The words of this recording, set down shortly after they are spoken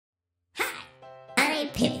I'm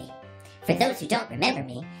Pivvy. For those who don't remember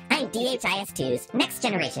me, I'm DHIS2's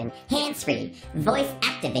next-generation, hands-free,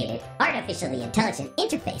 voice-activated, artificially intelligent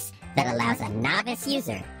interface that allows a novice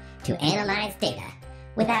user to analyze data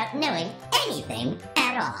without knowing anything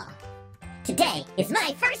at all. Today is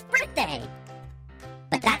my first birthday!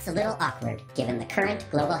 But that's a little awkward given the current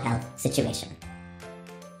global health situation.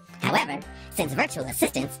 However, since virtual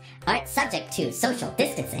assistants aren't subject to social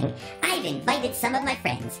distancing, I've invited some of my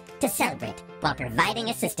friends to celebrate while providing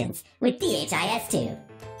assistance with DHIS2.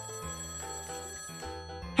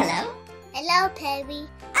 Hello? Hello, Pivvy.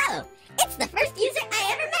 Oh, it's the first user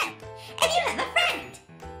I ever met! And you have a friend!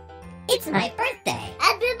 It's my birthday!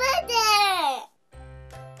 Happy birthday!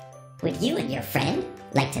 Would you and your friend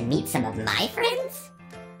like to meet some of my friends?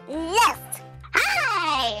 Yes!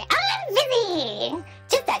 Hi! I'm Vizzy!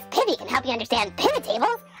 Just as Pivvy can help you understand pivot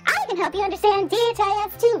tables, I can help you understand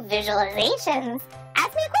DHIS2 visualizations.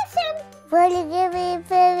 Ask me a question! What are you giving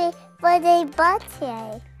Pivvy for their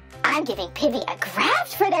birthday? I'm giving Pivvy a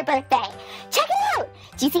graph for their birthday. Check it out!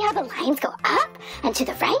 Do you see how the lines go up and to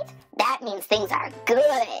the right? That means things are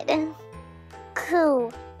good.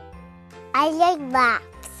 Cool. I like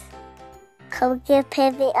maps. Come give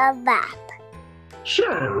Pivvy a map.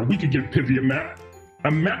 Sure, we could give Pivvy a map.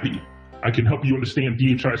 I'm Mappy. I can help you understand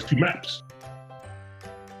DHIS2 maps.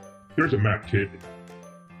 Here's a map, kid.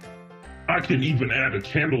 I can even add a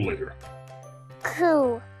candle layer.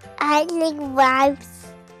 Cool. I like rhymes.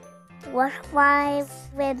 What rhymes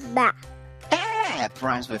with map? App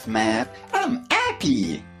rhymes with map. I'm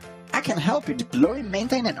Appy. I can help you deploy,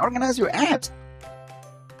 maintain, and organize your apps.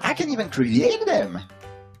 I can even create them.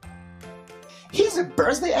 Here's a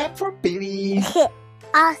birthday app for Pivvy.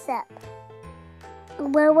 Awesome.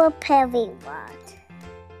 What will Pivvy want?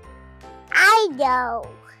 I know.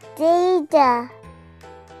 Data.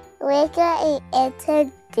 We can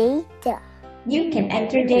enter data. You can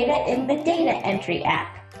enter data in the Data Entry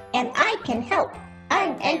app, and I can help.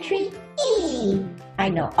 I'm Entryÿ. I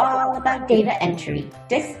know all about data entry,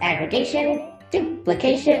 disaggregation,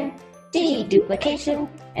 duplication, deduplication,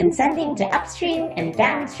 and sending to upstream and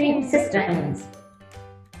downstream systems.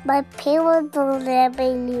 My people don't let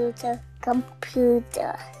me use a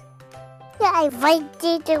computer. Can I write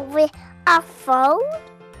data with a phone?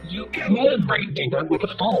 You can write data with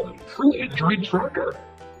a phone through Android Tracker.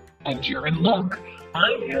 And you're in luck,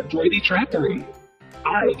 I'm Androidy Trackery.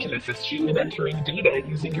 I can assist you in entering data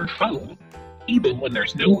using your phone, even when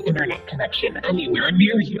there's no internet connection anywhere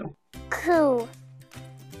near you. Cool.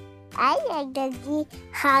 I like to see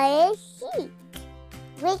hide and seek.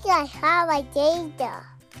 We can have a data.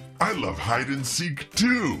 I love hide and seek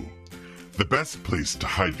too. The best place to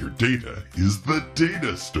hide your data is the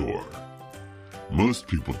data store. Most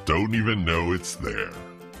people don't even know it's there.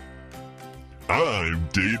 I'm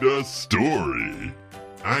Data Story.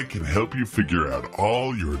 I can help you figure out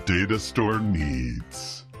all your data store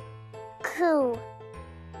needs. Cool.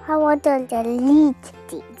 I want to delete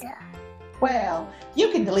data. Well,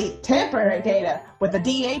 you can delete temporary data with the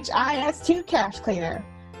DHIS2 cache cleaner.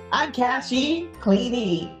 I'm Cachy,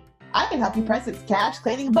 Cleany. I can help you press its cache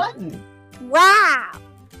cleaning button. Wow!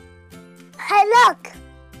 Hey, look!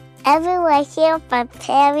 Everyone here for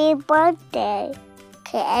Pivvy's birthday.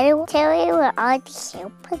 Can anyone tell me what all the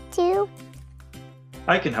help do?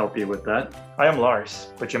 I can help you with that. I am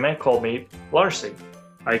Lars, but you may call me Larsy.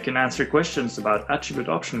 I can answer questions about attribute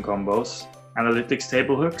option combos, analytics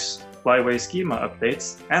table hooks, flyway schema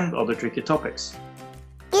updates, and other tricky topics.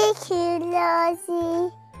 Thank you,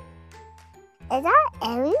 Larsy. Is that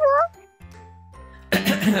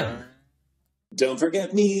everyone? Don't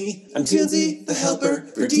forget me, I'm Toonsy, the helper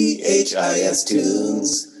for DHIS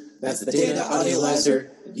Tunes. That's the data audiolyzer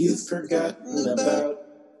you've forgotten about.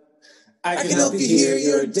 I can help you hear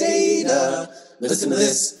your data. Listen to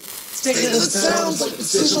this. It's data that sounds like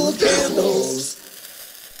positional candles.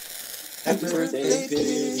 Happy birthday,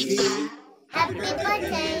 baby. Happy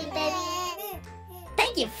birthday, baby.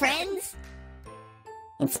 Thank you, friends!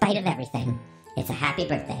 In spite of everything, it's a happy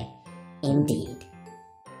birthday, indeed.